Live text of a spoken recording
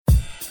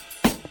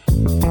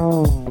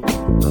Hello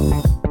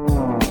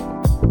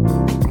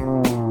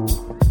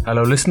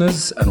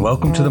listeners, and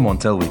welcome to the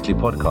Montel Weekly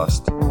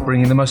Podcast,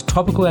 bringing the most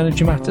topical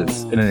energy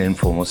matters in an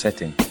informal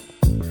setting.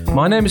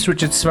 My name is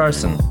Richard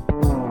Sverrisson,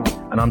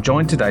 and I'm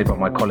joined today by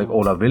my colleague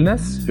Ola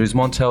Vilnes, who's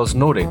Montel's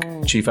Nordic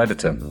Chief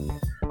Editor.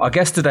 Our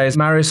guest today is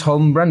Marius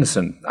Holm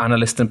Brandesen,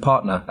 Analyst and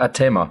Partner at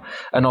Tema,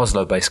 an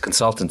Oslo-based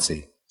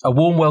consultancy. A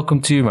warm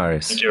welcome to you,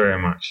 Marius. Thank you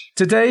very much.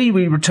 Today,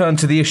 we return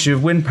to the issue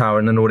of wind power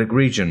in the Nordic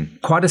region.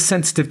 Quite a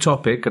sensitive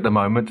topic at the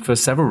moment for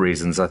several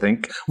reasons, I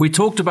think. We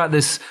talked about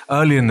this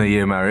earlier in the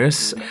year,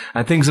 Marius,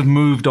 and things have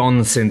moved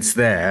on since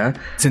then.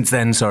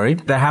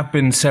 There have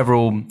been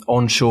several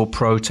onshore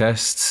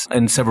protests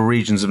in several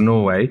regions of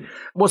Norway.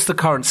 What's the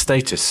current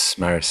status,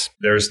 Marius?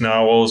 There's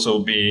now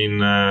also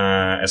been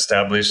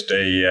established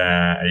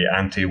a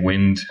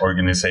anti-wind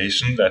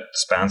organization that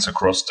spans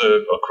across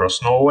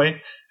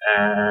Norway.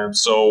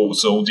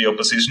 So the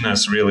opposition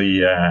has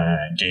really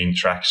gained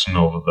traction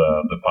over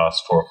the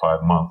past 4 or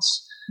 5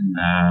 months.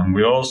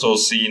 We've also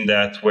seen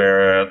that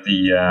where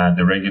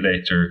the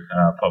regulator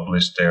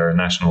published their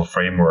national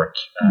framework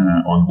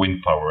on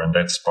wind power, and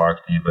that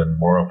sparked even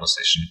more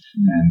opposition.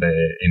 And they,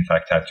 in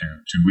fact, had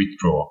to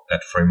withdraw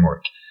that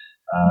framework.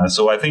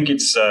 So I think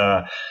it's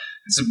a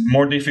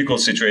more difficult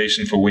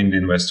situation for wind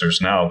investors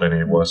now than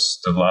it was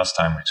the last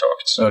time we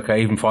talked.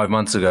 Okay, even 5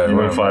 months ago.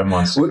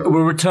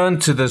 We'll return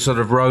to the sort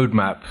of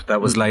roadmap that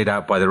was laid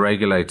out by the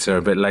regulator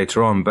a bit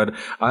later on, but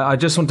I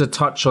just want to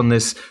touch on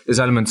this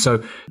element.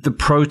 So the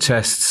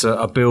protests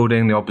are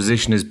building, the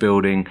opposition is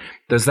building.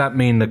 Does that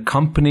mean the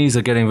companies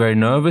are getting very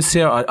nervous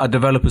here? Are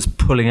developers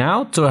pulling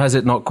out, or has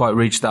it not quite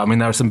reached that? I mean,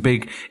 there are some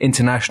big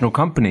international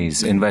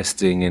companies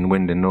investing in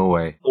wind in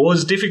Norway. Well,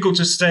 it's difficult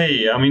to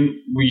say. I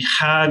mean, we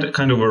had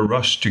kind of a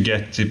rush to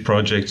get the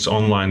projects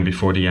online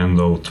before the end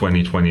of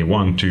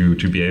 2021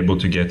 to be able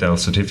to get our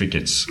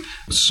certificates.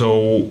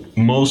 So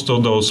most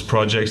of those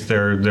projects,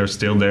 they're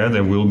still there.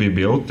 They will be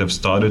built. They've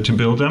started to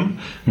build them.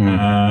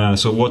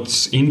 So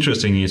what's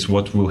interesting is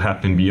what will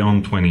happen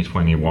beyond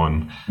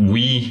 2021.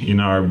 We, in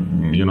our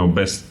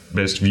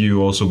best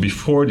view also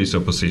before this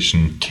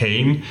opposition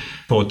came,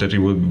 thought that it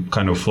would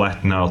kind of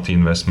flatten out the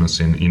investments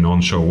in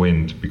onshore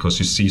wind because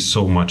you see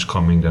so much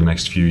coming the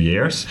next few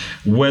years.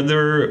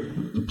 Whether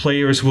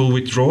players will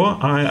withdraw,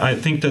 I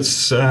think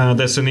that's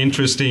an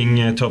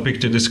interesting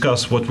topic to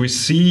discuss. What we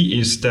see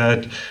is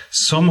that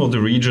some of the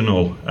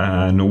regional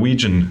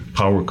Norwegian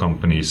power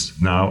companies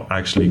now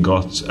actually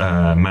got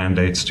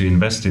mandates to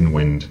invest in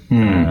wind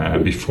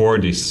before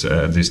this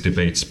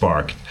debate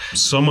sparked.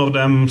 Some of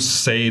them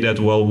say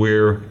that, well,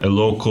 we're a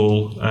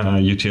local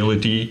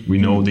utility, we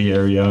know the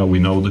area,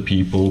 we know the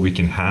people, we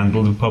can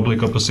handle the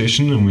public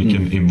opposition, and we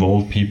can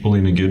involve people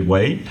in a good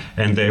way,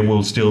 and they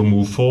will still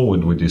move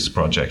forward with these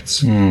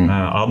projects.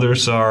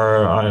 Others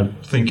are, I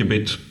think, a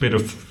bit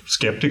of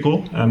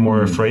skeptical and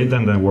more afraid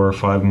than they were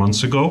 5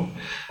 months ago.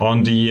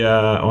 On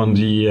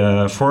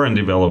the foreign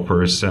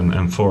developers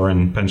and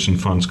foreign pension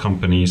funds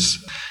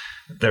companies,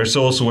 there's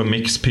also a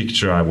mixed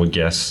picture, I would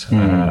guess.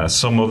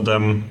 Some of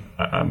them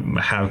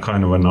have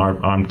kind of an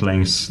arm's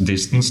length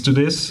distance to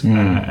this,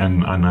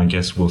 and I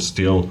guess we'll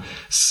still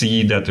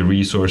see that the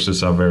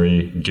resources are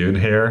very good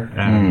here,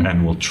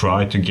 and will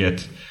try to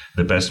get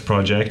the best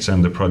projects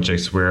and the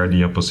projects where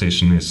the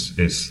opposition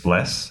is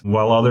less,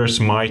 while others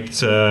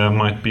might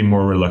be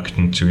more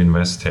reluctant to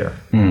invest here.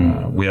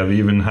 We have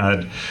even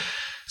had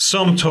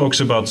some talks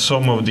about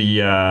some of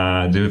the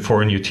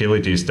foreign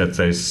utilities that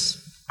they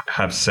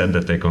have said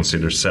that they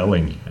consider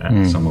selling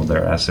some of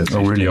their assets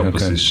if the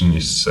opposition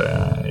is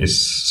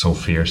so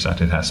fierce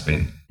that it has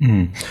been.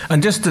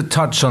 And just to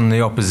touch on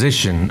the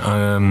opposition,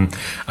 I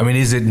mean,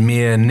 is it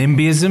mere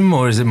NIMBYism,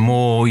 or is it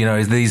more,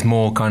 is these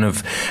more kind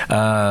of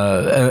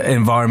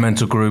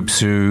environmental groups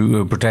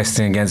who are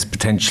protesting against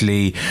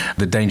potentially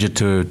the danger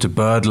to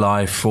bird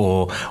life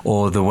or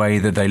the way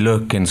that they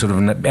look in sort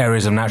of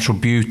areas of natural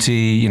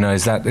beauty?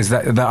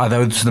 Are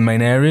those the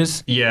main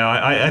areas? Yeah,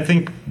 I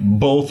think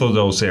both of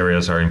those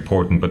areas are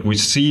important, but we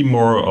see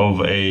more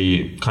of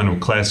a kind of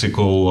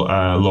classical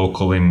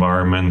local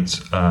environment,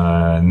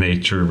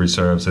 nature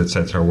reserves,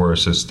 etc.,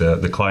 versus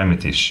the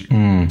climate issue.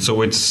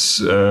 So it's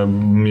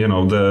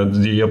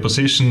the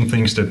opposition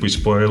thinks that we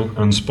spoil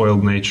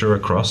unspoiled nature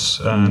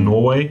across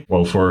Norway.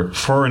 Well, for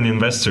foreign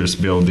investors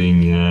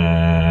building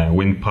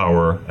wind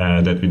power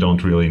that we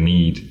don't really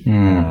need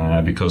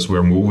because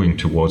we're moving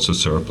towards a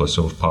surplus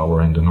of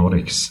power in the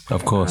Nordics.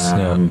 Of course,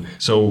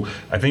 So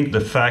I think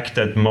the fact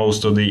that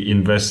most of the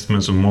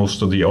investments and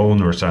most of the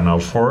owners are now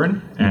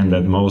foreign, and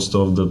that most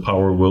of the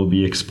power will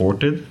be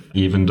exported,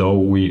 even though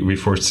we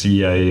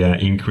foresee a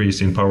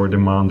increase in power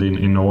demand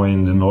in Norway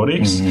and the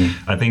Nordics.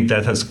 I think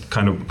that has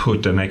kind of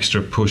put an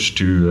extra push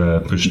to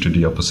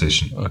the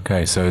opposition.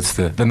 Okay, so it's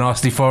the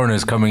nasty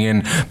foreigners coming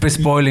in,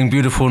 bespoiling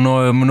beautiful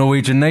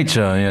Norwegian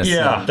nature. Yes.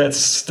 Yeah,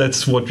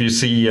 that's what we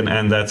see,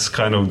 and that's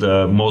kind of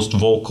the most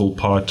vocal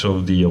part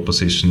of the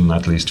opposition,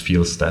 at least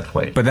feels that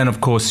way. But then,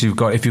 of course,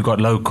 if you've got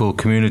local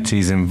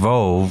communities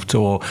involved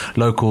or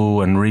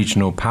local and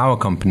regional power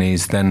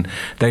companies, then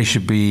they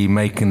should be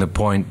making the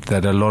point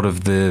that a lot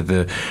of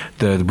the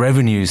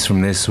revenues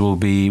from this will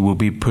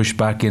be pushed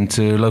back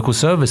into local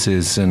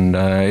services. And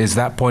is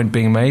that point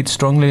being made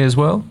strongly as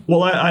well?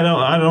 Well,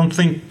 I don't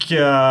think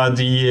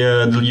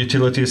the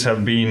utilities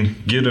have been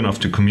good enough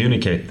to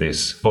communicate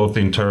this, both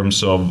in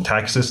terms of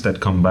taxes that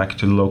come back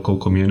to the local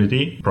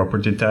community,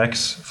 property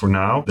tax for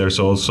now. There's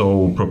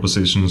also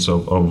propositions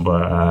of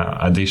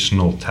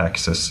additional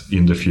taxes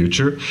in the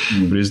future.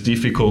 But it's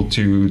difficult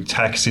to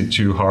tax it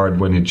too hard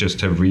when it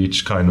just have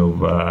reached kind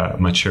of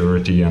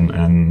maturity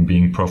and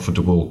being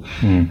profitable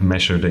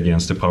measured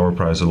against the power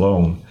price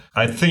alone.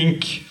 I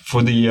think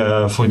for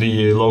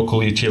the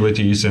local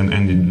utilities and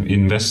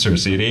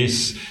investors, it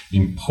is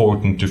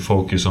important to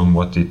focus on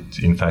what it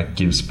in fact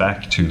gives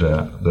back to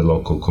the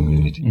local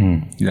community.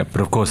 Yeah,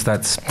 but of course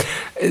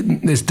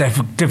it's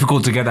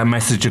difficult to get that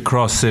message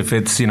across if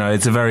it's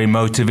it's a very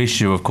emotive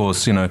issue. Of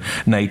course,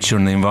 nature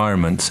and the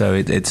environment. So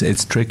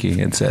it's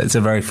tricky. It's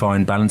a very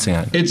fine balancing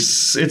act.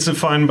 It's a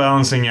fine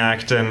balancing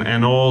act,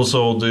 and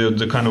also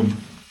the kind of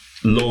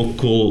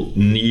local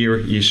near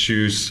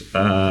issues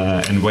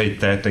and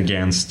weight that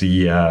against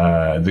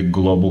the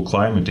global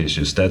climate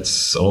issues.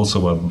 That's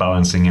also a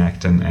balancing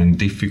act and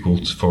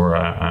difficult for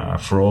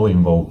all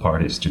involved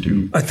parties to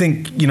do. I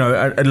think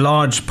a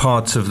large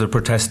part of the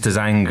protesters'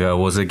 anger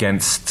was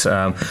against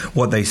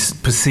what they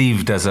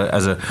perceived as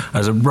a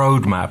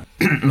roadmap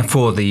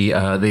for the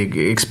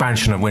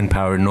expansion of wind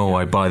power in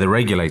Norway by the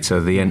regulator,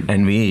 the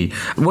NVE.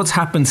 What's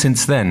happened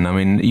since then? I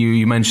mean,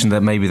 you mentioned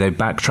that maybe they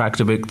backtracked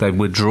a bit, they've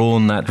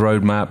withdrawn that roadmap.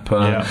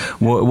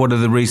 What are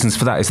the reasons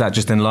for that? Is that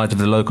just in light of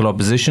the local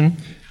opposition?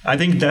 I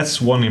think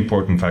that's one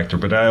important factor,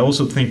 but I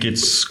also think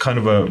it's kind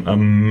of a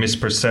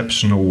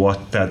misperception of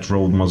what that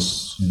roadmap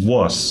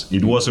was.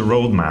 It was a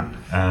roadmap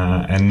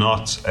and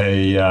not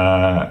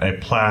a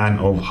plan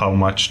of how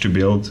much to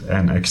build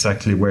and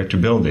exactly where to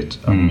build it.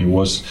 I mean, it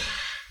was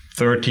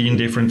 13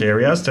 different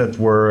areas that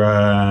were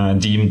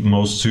deemed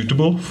most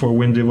suitable for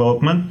wind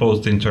development,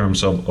 both in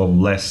terms of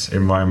less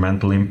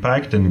environmental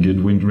impact and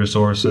good wind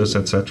resources,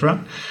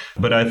 etc.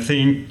 But I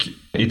think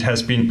it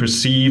has been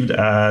perceived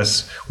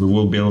as we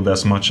will build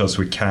as much as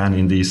we can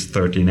in these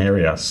 13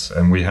 areas.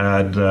 And we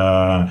had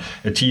a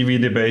TV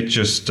debate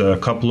just a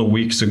couple of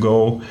weeks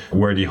ago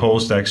where the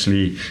host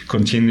actually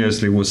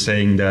continuously was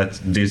saying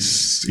that in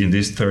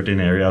these 13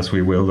 areas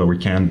we will or we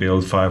can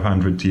build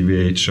 500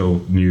 TWh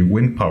of new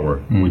wind power,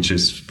 which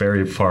is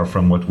very far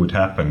from what would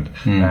happen.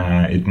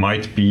 It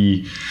might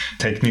be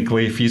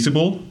technically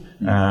feasible,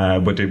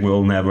 but it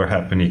will never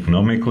happen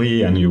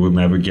economically, and you will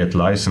never get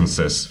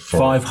licenses for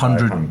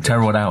 500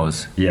 terawatt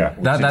hours. Yeah,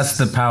 that's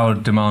the power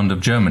demand of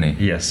Germany.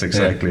 Yes,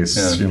 exactly. Yeah.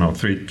 It's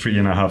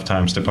 3.5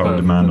 times the power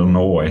demand of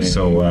Norway.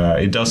 So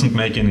it doesn't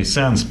make any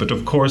sense. But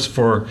of course,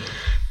 for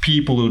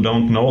people who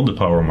don't know the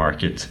power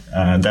market,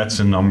 that's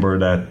a number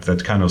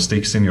that kind of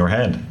sticks in your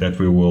head, that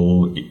we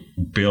will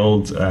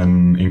build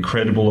an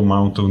incredible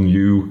amount of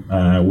new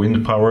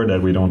wind power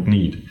that we don't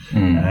need.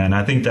 And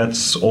I think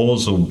that's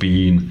also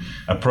been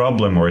a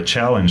problem or a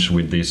challenge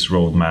with this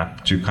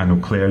roadmap, to kind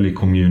of clearly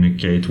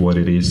communicate what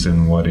it is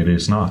and what it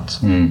is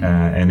not.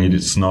 And it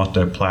is not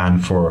a plan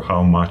for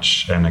how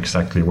much and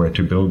exactly where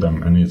to build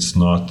them. And it's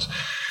not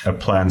a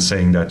plan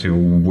saying that you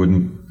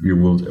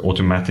will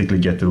automatically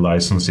get the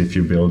license if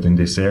you build in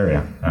this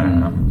area.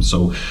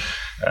 So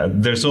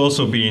there's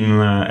also been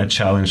a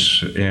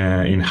challenge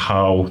in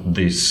how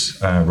this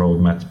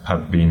roadmap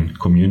have been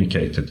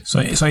communicated.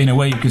 So in a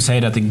way, you could say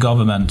that the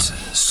government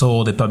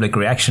saw the public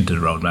reaction to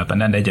the roadmap,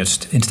 and then they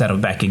just, instead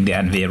of backing the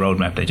NVE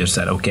roadmap, they just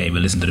said, okay, we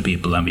listen to the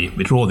people and we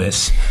withdraw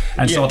this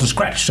and start to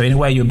scratch. So in a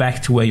way, you're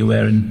back to where you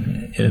were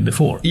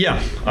before.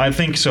 Yeah, I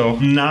think so.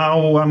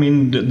 Now, I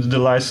mean, the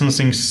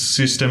licensing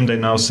system, they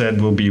now said,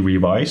 will be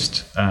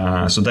revised.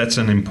 So that's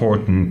an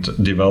important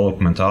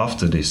development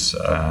after this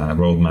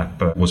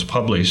roadmap was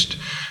published.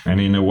 And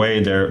in a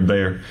way,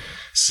 they're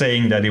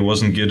saying that it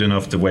wasn't good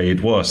enough the way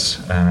it was.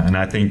 And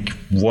I think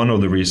one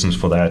of the reasons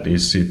for that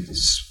is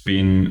it's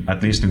been,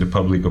 at least in the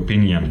public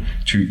opinion,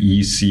 too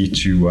easy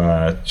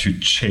to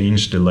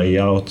change the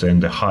layout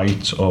and the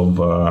height of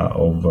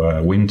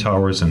wind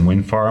towers and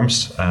wind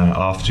farms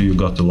after you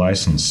got the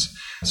license.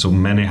 So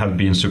many have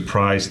been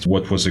surprised.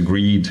 What was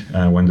agreed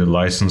when the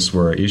license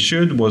were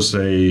issued was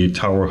a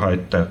tower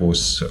height that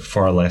was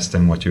far less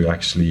than what you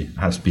actually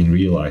has been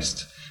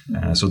realized.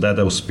 So that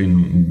has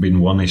been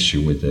one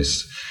issue with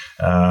this.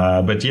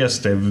 But yes,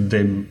 they've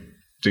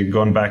they've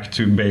gone back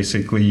to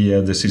basically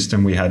the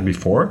system we had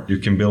before. You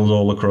can build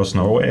all across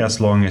Norway as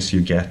long as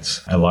you get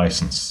a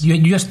license. You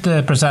just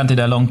presented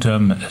a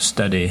long-term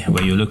study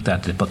where you looked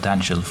at the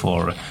potential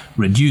for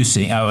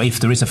reducing, if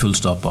there is a full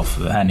stop of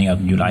handing out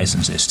new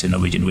licenses to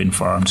Norwegian wind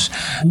farms.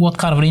 What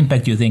kind of an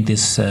impact do you think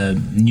this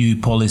new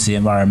policy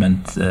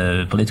environment,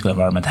 political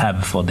environment,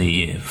 have for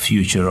the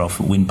future of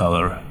wind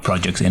power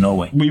projects in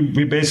Norway?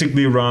 We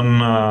basically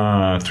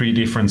run 3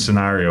 different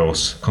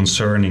scenarios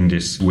concerning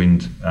this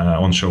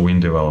onshore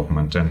wind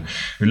development. And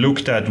we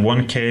looked at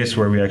one case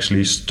where we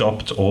actually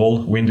stopped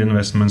all wind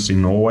investments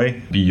in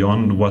Norway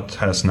beyond what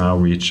has now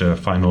reached a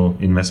final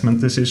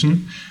investment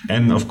decision.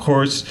 And of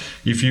course,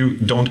 if you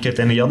don't get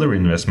any other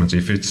investments,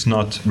 if it's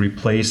not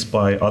replaced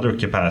by other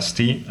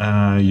capacity,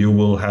 you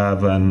will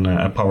have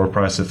a power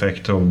price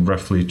effect of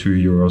roughly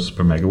 €2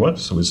 per megawatt.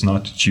 So it's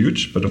not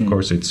huge, but of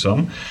course it's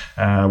some.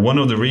 One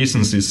of the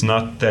reasons it's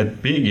not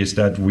that big is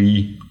that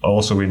we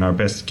also, in our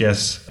best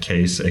guess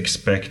case,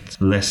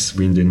 expect less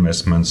wind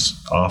investments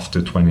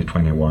after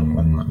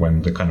 2021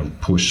 when the kind of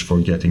push for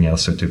getting L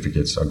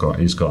certificates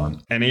is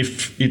gone. And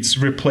if it's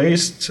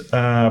replaced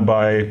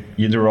by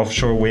either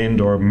offshore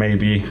wind or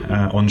maybe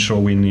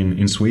onshore wind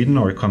in Sweden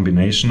or a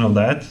combination of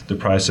that, the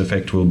price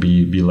effect will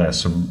be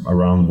less,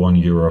 around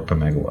 €1 per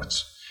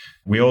megawatt.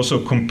 We also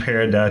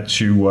compare that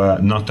to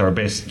not our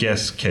best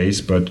guess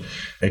case, but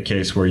a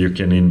case where you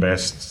can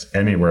invest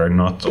anywhere,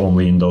 not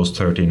only in those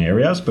 13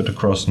 areas, but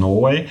across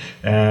Norway,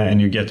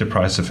 and you get a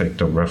price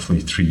effect of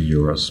roughly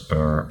 €3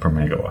 per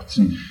megawatt.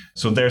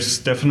 So there's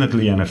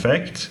definitely an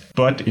effect,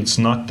 but it's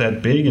not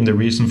that big. And the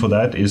reason for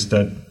that is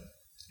that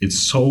it's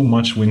so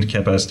much wind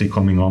capacity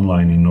coming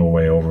online in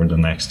Norway over the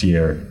next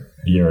year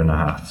and a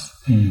half.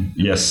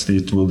 Yes,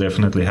 it will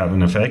definitely have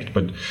an effect,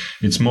 but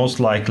it's most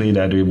likely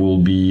that it will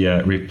be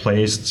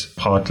replaced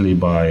partly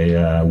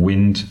by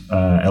wind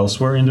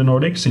elsewhere in the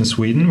Nordics, in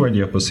Sweden, where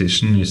the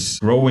opposition is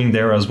growing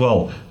there as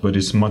well, but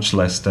it's much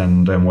less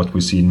than what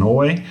we see in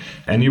Norway.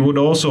 And you would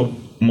also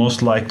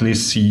most likely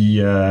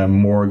see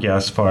more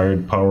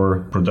gas-fired power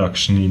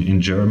production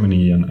in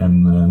Germany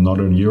and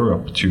Northern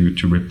Europe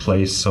to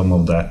replace some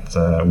of that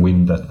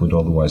wind that would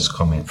otherwise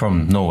come in.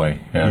 From Norway.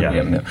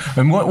 Yeah.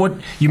 And what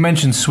you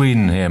mentioned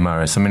Sweden here,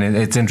 Marius. I mean,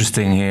 it's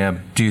interesting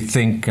here. Do you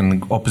think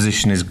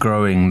opposition is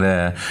growing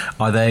there?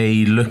 Are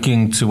they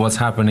looking to what's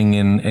happening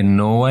in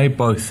Norway,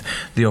 both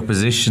the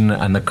opposition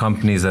and the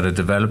companies that are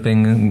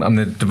developing? I mean,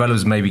 the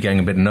developers may be getting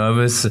a bit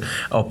nervous.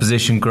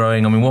 Opposition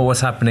growing. I mean,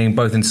 what's happening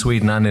both in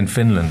Sweden and in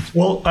Finland?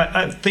 Well,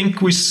 I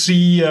think we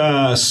see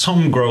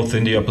some growth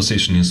in the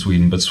opposition in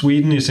Sweden, but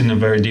Sweden is in a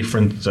very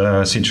different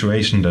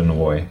situation than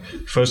Norway.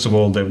 First of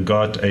all, they've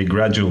got a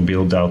gradual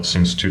build-out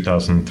since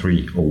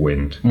 2003 of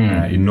wind.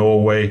 In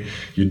Norway,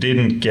 you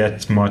didn't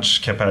get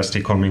much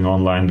capacity coming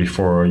online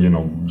before,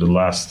 the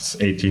last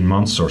 18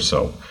 months or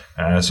so.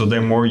 So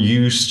they're more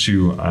used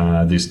to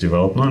this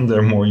development.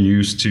 They're more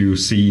used to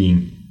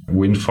seeing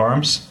wind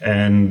farms,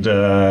 and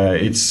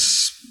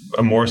it's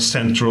a more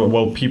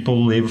central,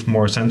 people live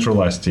more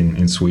centralized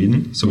in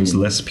Sweden, so it's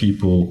less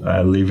people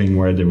living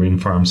where the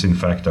wind farms in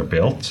fact are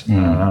built.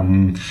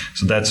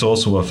 So that's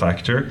also a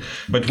factor.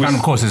 And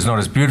of course it's not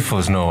as beautiful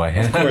as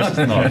Norway. Of course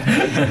it's not.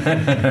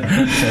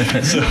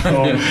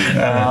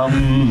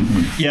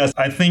 Yes,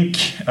 I think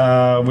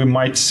we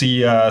might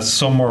see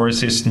some more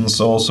resistance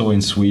also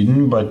in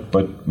Sweden,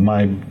 but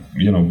my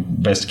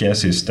best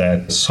guess is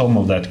that some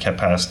of that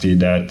capacity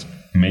that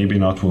maybe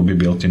not will be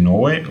built in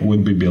Norway,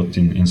 would be built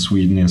in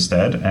Sweden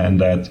instead,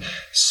 and that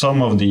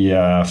some of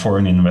the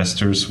foreign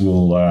investors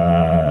will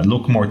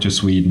look more to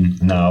Sweden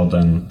now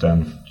than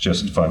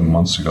just 5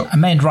 months ago. A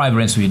main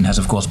driver in Sweden has,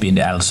 of course, been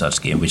the L-cert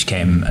scheme, which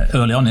came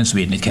early on in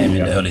Sweden. It came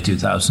in the early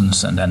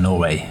 2000s, and then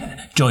Norway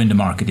joined the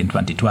market in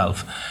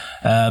 2012.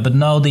 But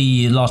now,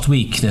 last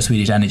week, the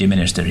Swedish energy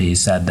minister, he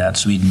said that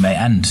Sweden may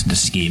end the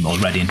scheme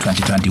already in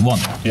 2021.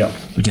 Yeah.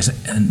 Which is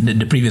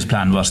the previous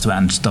plan was to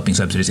end stopping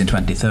subsidies in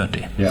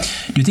 2030. Yeah.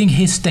 Do you think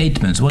his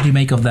statements, what do you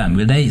make of them?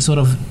 Will they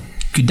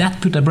could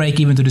that put a break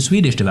even to the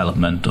Swedish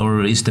development,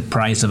 or is the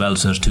price of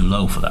L-cert too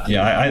low for that?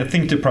 Yeah, I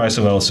think the price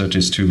of L-cert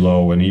is too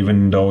low, and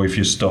even though if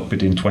you stop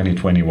it in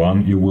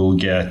 2021, you will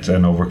get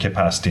an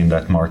overcapacity in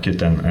that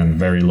market and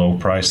very low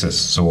prices.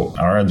 So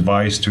our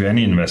advice to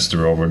any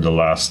investor over the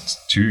last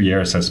 2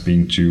 years has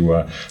been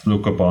to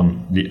look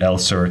upon the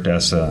L-cert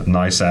as a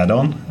nice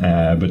add-on,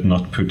 but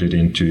not put it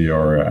into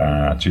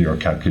your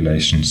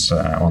calculations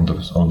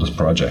on this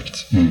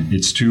project.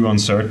 It's too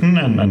uncertain,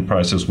 and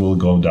prices will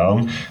go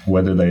down,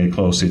 whether they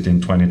close it in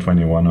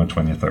 2021 or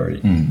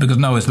 2030. Because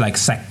now it's like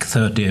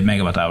 30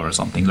 megawatt hour or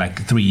something,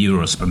 like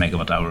 €3 per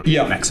megawatt hour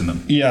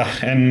maximum. Yeah,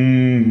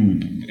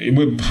 and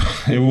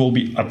it will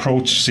be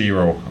approach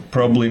zero.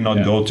 Probably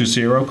not go to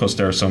zero, because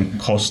there's some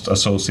cost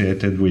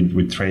associated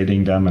with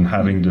trading them and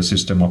having the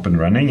system up and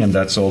running. And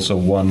that's also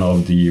one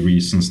of the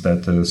reasons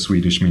that the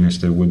Swedish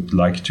minister would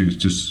like to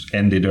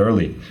end it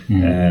early,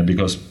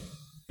 because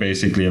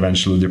basically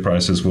eventually the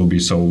prices will be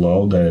so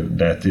low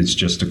that it's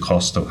just the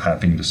cost of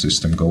having the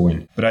system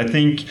going. But I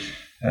think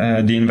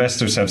the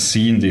investors have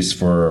seen this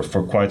for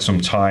quite some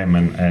time,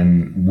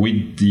 and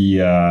with the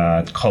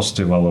cost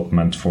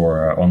development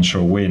for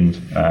onshore wind,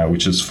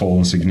 which has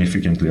fallen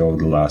significantly over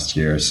the last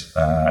years,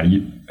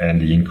 and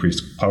the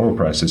increased power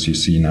prices you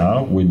see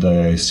now, with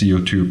the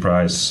CO2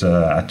 price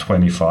at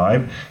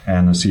 25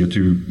 and a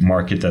CO2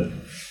 market that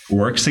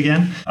works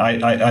again,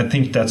 I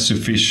think that's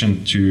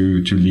sufficient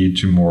to lead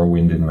to more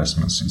wind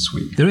investments in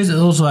Sweden. There is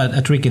also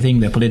a tricky thing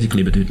there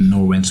politically between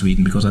Norway and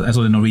Sweden, because as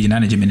the Norwegian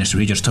energy minister,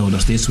 he just told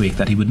us this week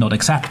that he would not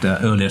accept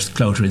the earliest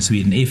closure in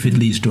Sweden if it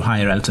leads to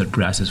higher elcertificate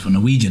prices for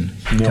Norwegian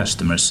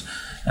customers.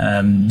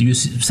 Do you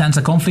sense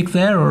a conflict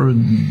there, or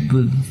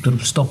will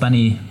it stop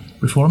any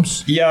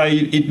reforms? Yeah,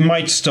 it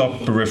might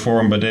stop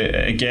reform, but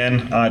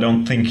again, I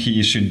don't think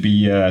he should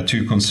be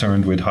too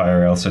concerned with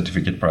higher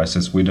elcertificate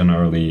prices with an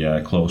early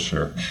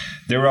closure.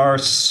 There are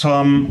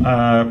some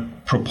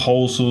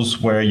proposals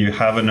where you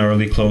have an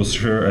early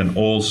closure and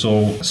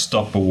also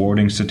stop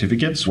awarding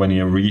certificates when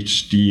you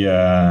reach the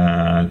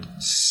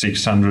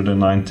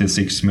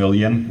 696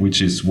 million,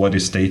 which is what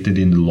is stated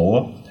in the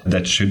law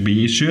that should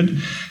be issued.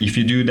 If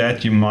you do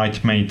that, you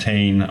might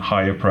maintain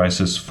higher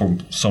prices for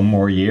some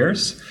more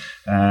years.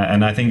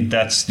 And I think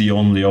that's the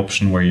only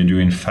option where you do,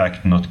 in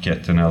fact, not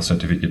get an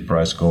elcertificate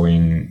price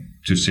going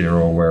to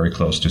zero, very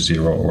close to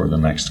zero, over the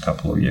next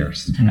couple of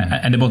years.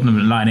 And the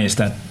bottom line is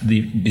that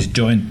this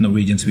joint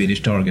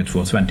Norwegian-Swedish target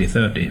for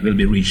 2030 will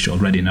be reached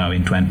already now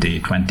in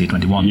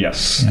 2021.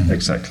 Yes,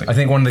 exactly. I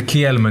think one of the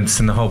key elements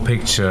in the whole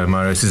picture,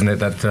 Marius, isn't it,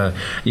 that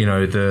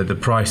the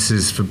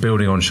prices for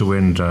building onshore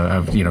wind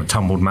have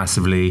tumbled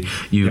massively.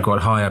 You've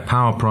got higher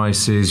power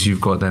prices.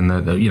 You've got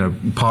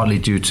then partly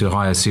due to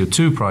higher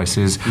CO2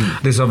 prices.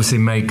 This obviously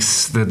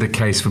makes the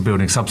case for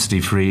building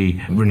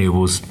subsidy-free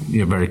renewables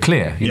very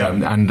clear.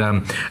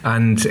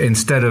 And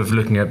instead of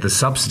looking at the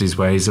subsidies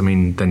ways,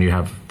 then you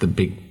have the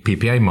big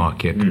PPA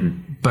market.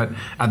 But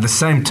at the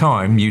same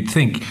time, you'd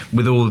think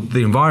with all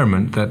the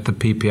environment that the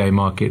PPA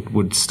market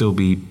would still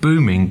be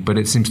booming, but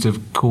it seems to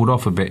have cooled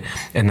off a bit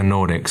in the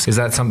Nordics. Is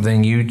that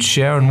something you'd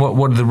share? And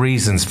what are the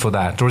reasons for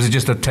that? Or is it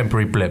just a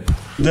temporary blip?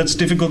 That's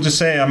difficult to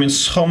say.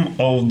 Some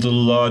of the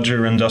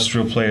larger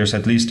industrial players,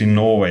 at least in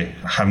Norway,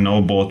 have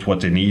now bought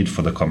what they need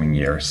for the coming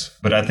years.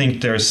 But I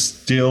think there's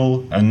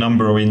still a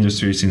number of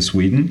industries in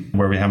Sweden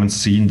where we haven't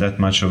seen that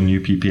much of new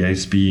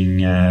PPAs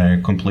being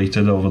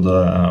completed over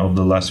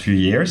the last few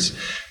years,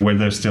 where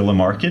there's still a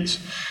market.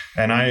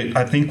 And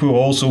I think we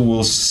also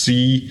will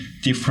see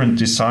different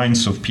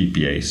designs of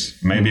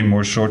PPAs, maybe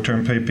more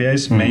short-term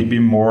PPAs, maybe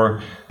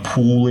more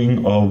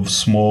pooling of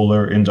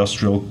smaller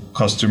industrial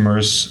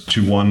customers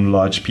to one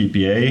large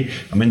PPA.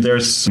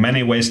 There's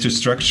many ways to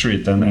structure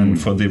it,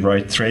 and for the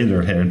right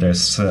trader here,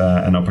 there's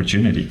an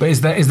opportunity. But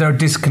is there a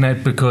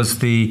disconnect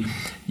because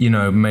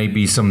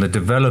maybe some of the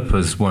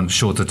developers want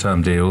shorter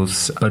term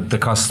deals, but the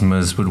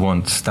customers would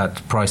want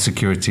that price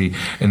security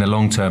in the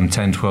long term,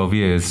 10, 12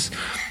 years?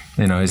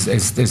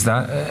 Is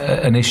that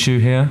an issue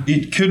here?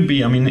 It could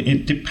be.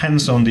 It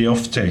depends on the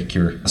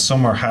off-taker.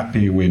 Some are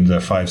happy with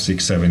 5,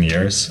 6, 7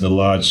 years. The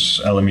large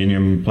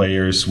aluminium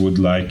players would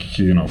like,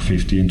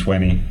 15,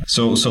 20.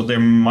 So there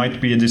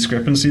might be a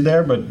discrepancy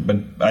there, but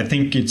I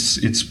think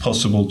it's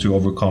possible to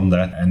overcome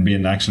that and be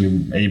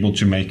actually able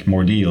to make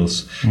more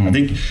deals. I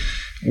think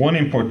one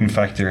important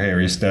factor here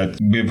is that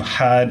we've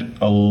had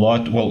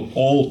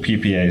all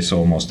PPAs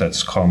almost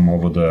that's come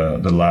over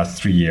the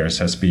last 3 years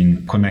has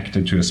been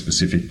connected to a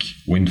specific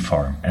wind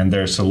farm. And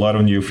there's a lot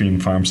of new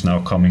wind farms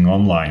now coming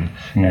online.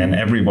 And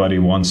everybody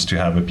wants to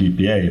have a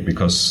PPA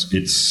because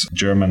it's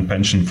German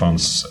pension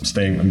funds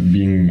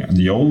being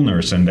the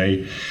owners, and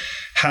they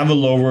have a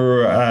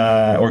lower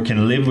or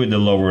can live with a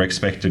lower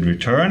expected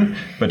return.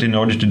 But in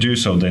order to do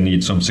so, they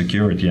need some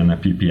security, and a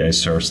PPA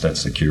serves that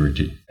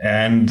security.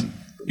 And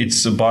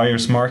it's a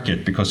buyer's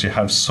market because you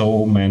have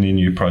so many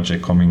new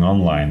projects coming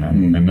online,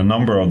 and a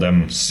number of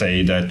them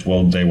say that,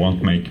 they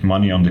won't make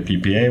money on the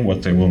PPA.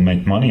 What they will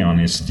make money on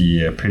is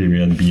the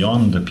period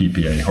beyond the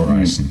PPA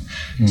horizon.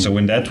 So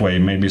in that way,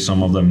 maybe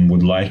some of them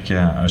would like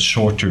a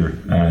shorter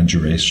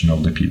duration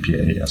of the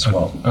PPA as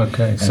well.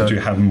 Okay. And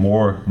to have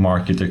more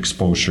market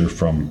exposure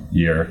from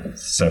year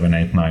 7,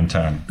 8, 9,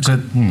 10.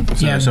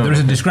 There is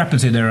a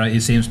discrepancy there,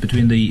 it seems,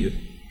 between the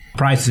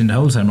prices in the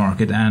wholesale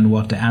market and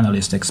what the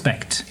analysts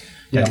expect.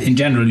 In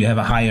general, you have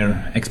a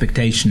higher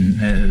expectation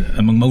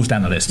among most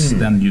analysts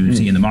than you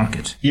see in the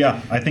market. Yeah,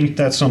 I think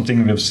that's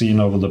something we've seen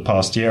over the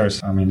past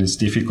years. It's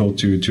difficult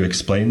to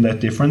explain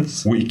that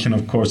difference. We can,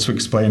 of course,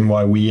 explain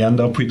why we end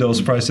up with those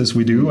prices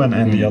we do,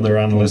 and the other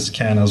analysts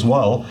can as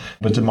well.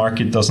 But the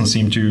market doesn't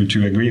seem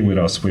to agree with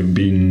us. We've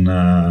been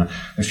a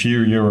few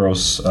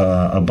euros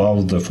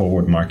above the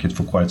forward market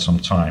for quite some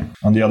time.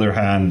 On the other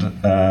hand,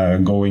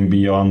 going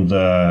beyond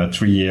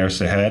 3 years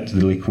ahead,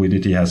 the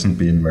liquidity hasn't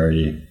been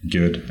very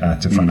good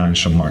at the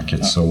financial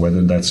market. So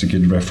whether that's a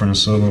good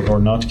reference or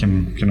not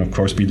can of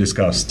course be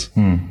discussed.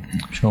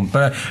 Sure.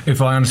 But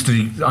if I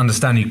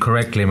understand you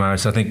correctly,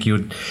 Marius, I think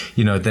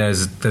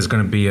there's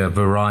going to be a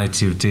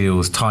variety of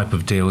type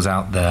of deals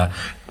out there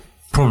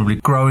probably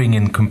growing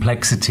in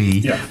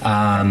complexity,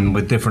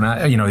 with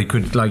different, you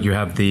could, like you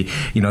have the,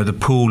 the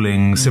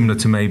pooling, similar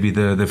to maybe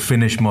the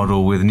Finnish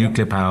model with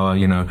nuclear power,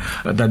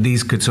 that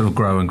these could sort of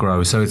grow and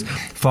grow. So it's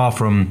far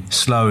from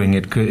slowing.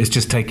 It's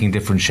just taking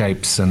different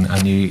shapes,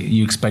 and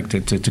you expect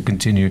it to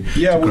continue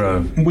to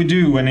grow. We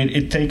do, and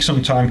it takes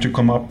some time to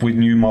come up with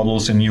new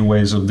models and new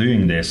ways of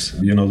doing this.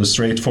 The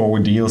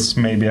straightforward deals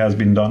maybe has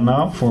been done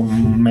now for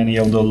many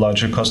of the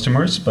larger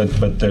customers,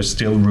 but there's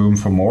still room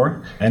for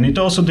more. And it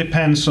also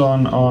depends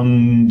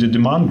on the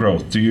demand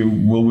growth.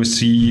 Will we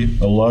see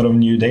a lot of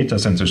new data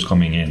centers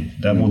coming in?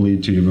 That will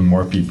lead to even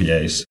more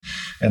PPAs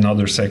and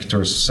other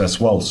sectors as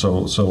well.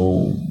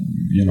 So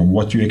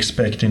what you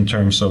expect in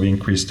terms of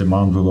increased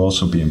demand will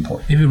also be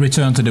important. If we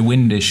return to the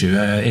wind issue,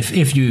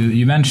 if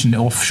you mentioned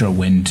offshore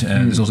wind,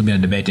 there's also been a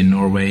debate in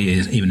Norway,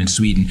 even in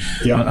Sweden,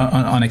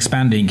 on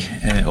expanding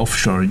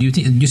offshore. Do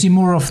you see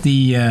more of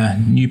the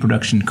new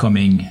production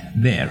coming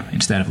there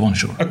instead of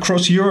onshore?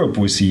 Across Europe,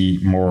 we see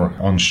more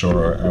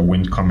onshore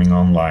wind coming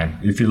online.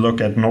 If you look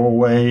at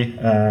Norway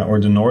or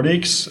the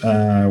Nordics,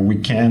 we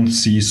can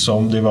see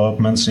some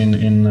developments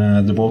in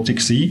the Baltic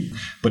Sea,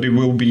 but it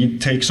will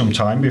take some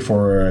time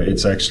before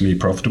it's actually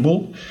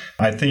profitable.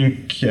 I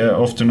think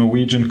off the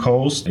Norwegian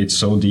coast, it's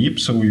so deep,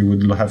 so we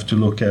would have to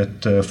look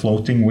at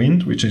floating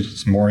wind, which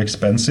is more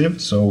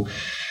expensive. So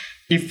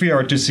if we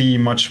are to see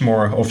much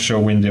more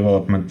offshore wind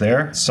development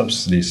there,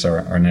 subsidies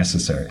are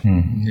necessary.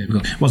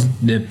 What's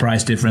the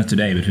price difference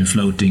today between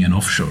floating and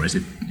offshore? Is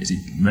it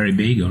very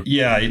big? Or?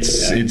 Yeah,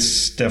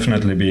 it's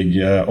definitely big.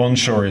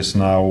 Onshore is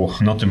now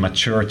not a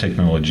mature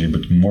technology,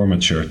 but more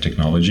mature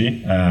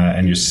technology.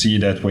 And you see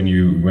that when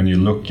you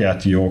look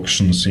at the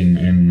auctions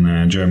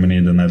in Germany,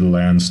 the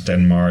Netherlands,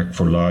 Denmark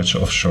for large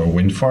offshore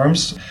wind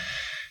farms,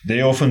 they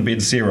often bid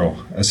a zero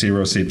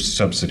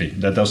subsidy.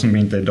 That doesn't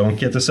mean they don't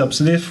get a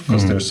subsidy,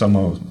 because there's some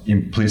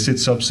implicit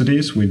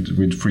subsidies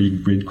with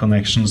free grid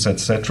connections,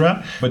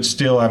 etc. But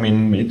still,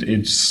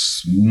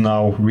 it's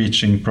now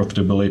reaching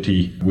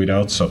profitability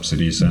without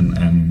subsidies,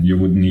 and you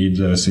would need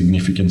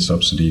significant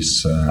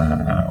subsidies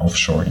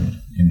offshore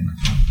in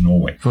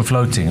Norway for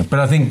floating.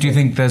 But do you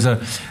think there's a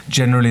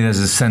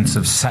sense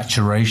of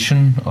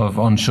saturation of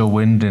onshore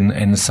wind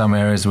in some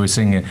areas? We're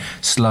seeing it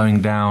slowing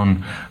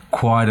down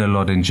quite a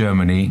lot in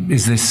Germany.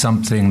 Is this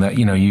something that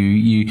you've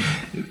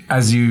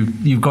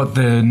got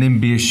the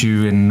NIMBY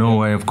issue in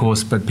Norway, of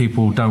course, but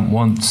people don't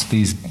want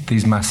these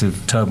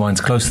massive turbines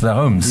close to their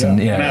homes?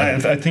 And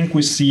I think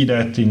we see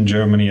that in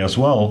Germany as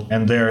well.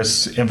 And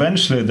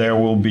eventually there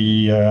will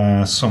be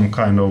some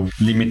kind of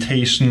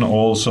limitation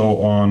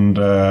also on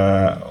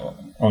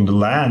the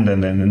land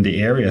and then in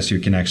the areas you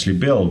can actually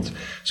build.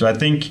 So I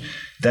think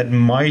that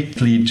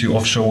might lead to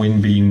offshore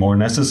wind being more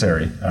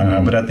necessary.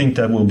 But I think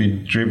that will be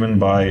driven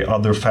by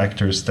other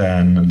factors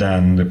than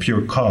the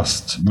pure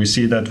cost. We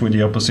see that with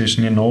the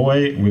opposition in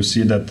Norway. We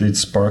see that it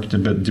sparked a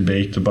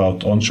debate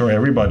about onshore.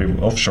 Everybody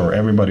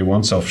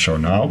wants offshore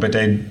now, but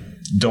they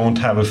don't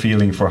have a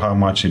feeling for how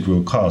much it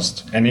will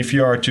cost. And if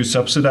you are to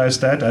subsidize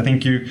that, I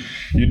think you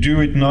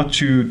do it not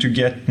to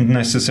get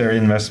necessary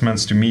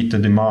investments to meet the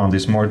demand.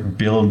 It's more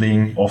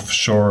building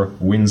offshore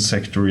wind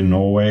sector in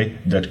Norway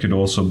that could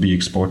also be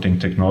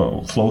exporting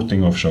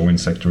floating offshore wind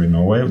sector in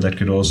Norway that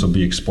could also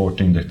be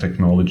exporting the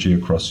technology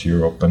across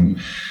Europe. And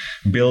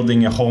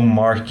building a home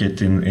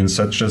market in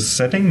such a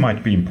setting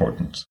might be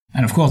important.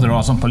 And of course, there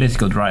are some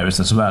political drivers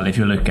as well. If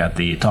you look at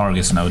the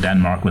targets now,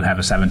 Denmark will have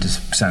a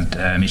 70%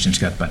 emissions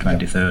cut by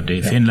 2030.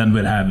 Yeah. Finland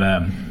will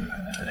have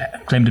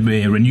claim to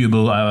be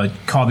renewable,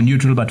 carbon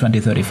neutral by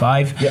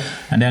 2035. Yeah.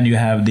 And then you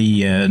have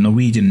the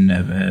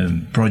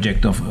Norwegian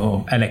project of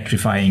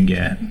electrifying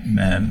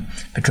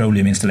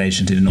petroleum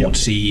installations in the North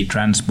Sea,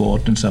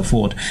 transport and so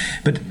forth.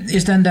 But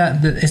is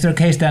there a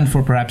case then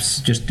for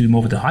perhaps just do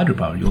more with the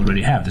hydropower you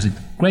already have? There's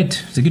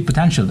a good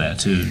potential there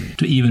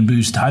to even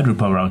boost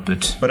hydropower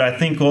output. But I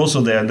think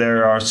also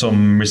there are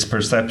some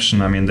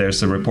misperception.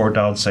 There's a report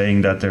out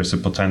saying that there's a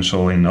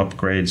potential in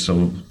upgrades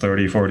of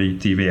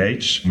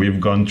 30-40 TWh. We've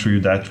gone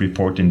through that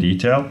report in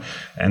detail,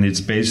 and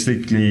it's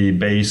basically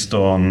based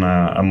on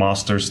a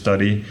master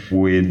study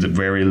with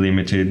very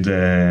limited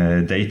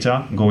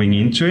data going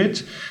into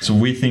it. So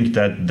we think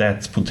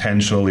that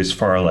potential is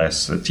far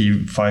less.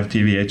 5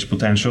 TWh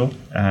potential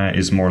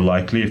is more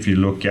likely if you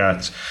look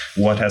at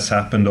what has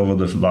happened over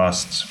the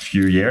last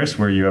few years,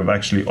 where you have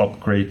actually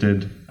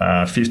upgraded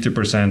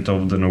 50%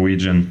 of the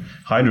Norwegian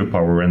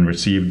hydropower and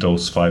received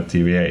those 5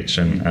 TWh.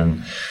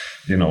 And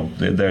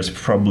there's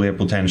probably a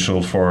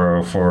potential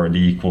for the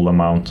equal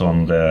amount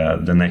on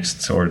the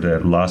next or the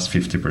last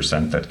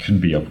 50% that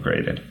could be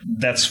upgraded.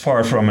 That's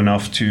far from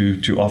enough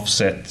to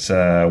offset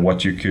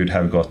what you could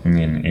have gotten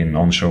in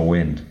onshore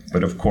wind.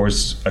 But of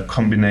course, a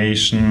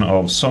combination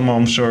of some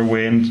onshore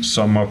wind,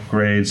 some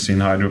upgrades in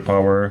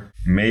hydropower,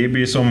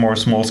 maybe some more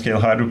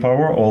small-scale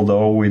hydropower,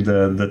 although with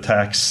the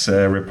tax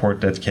report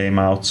that came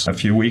out a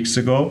few weeks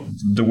ago,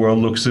 the world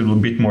looks a little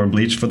bit more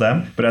bleak for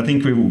them. But I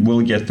think we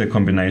will get the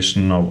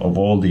combination of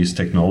all these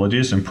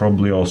technologies, and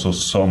probably also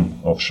some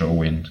offshore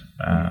wind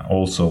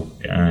also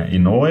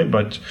in Norway.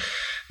 But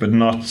but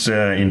not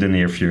in the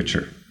near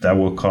future. That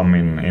will come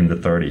in the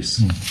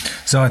 30s.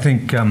 So I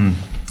think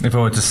if I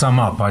were to sum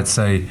up, I'd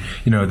say,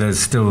 there's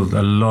still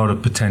a lot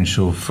of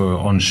potential for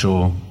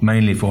onshore,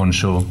 mainly for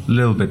onshore, a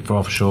little bit for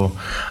offshore.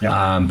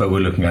 Yeah. But we're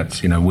looking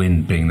at,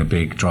 wind being the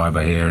big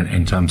driver here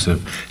in terms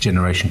of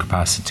generation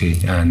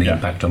capacity and the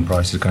impact on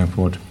prices going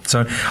forward.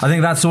 So I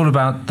think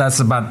that's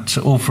about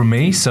all from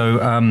me. So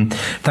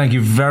thank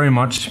you very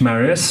much,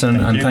 Marius,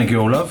 and thank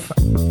you, Olaf.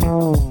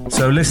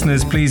 So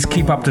listeners, please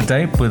keep up to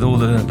date with all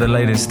the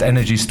latest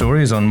energy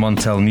stories on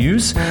Montel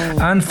News,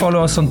 and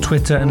follow us on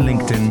Twitter and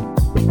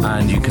LinkedIn,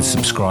 and you can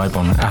subscribe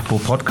on Apple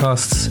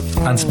Podcasts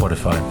and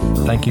Spotify.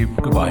 Thank you.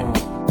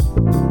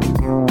 Goodbye.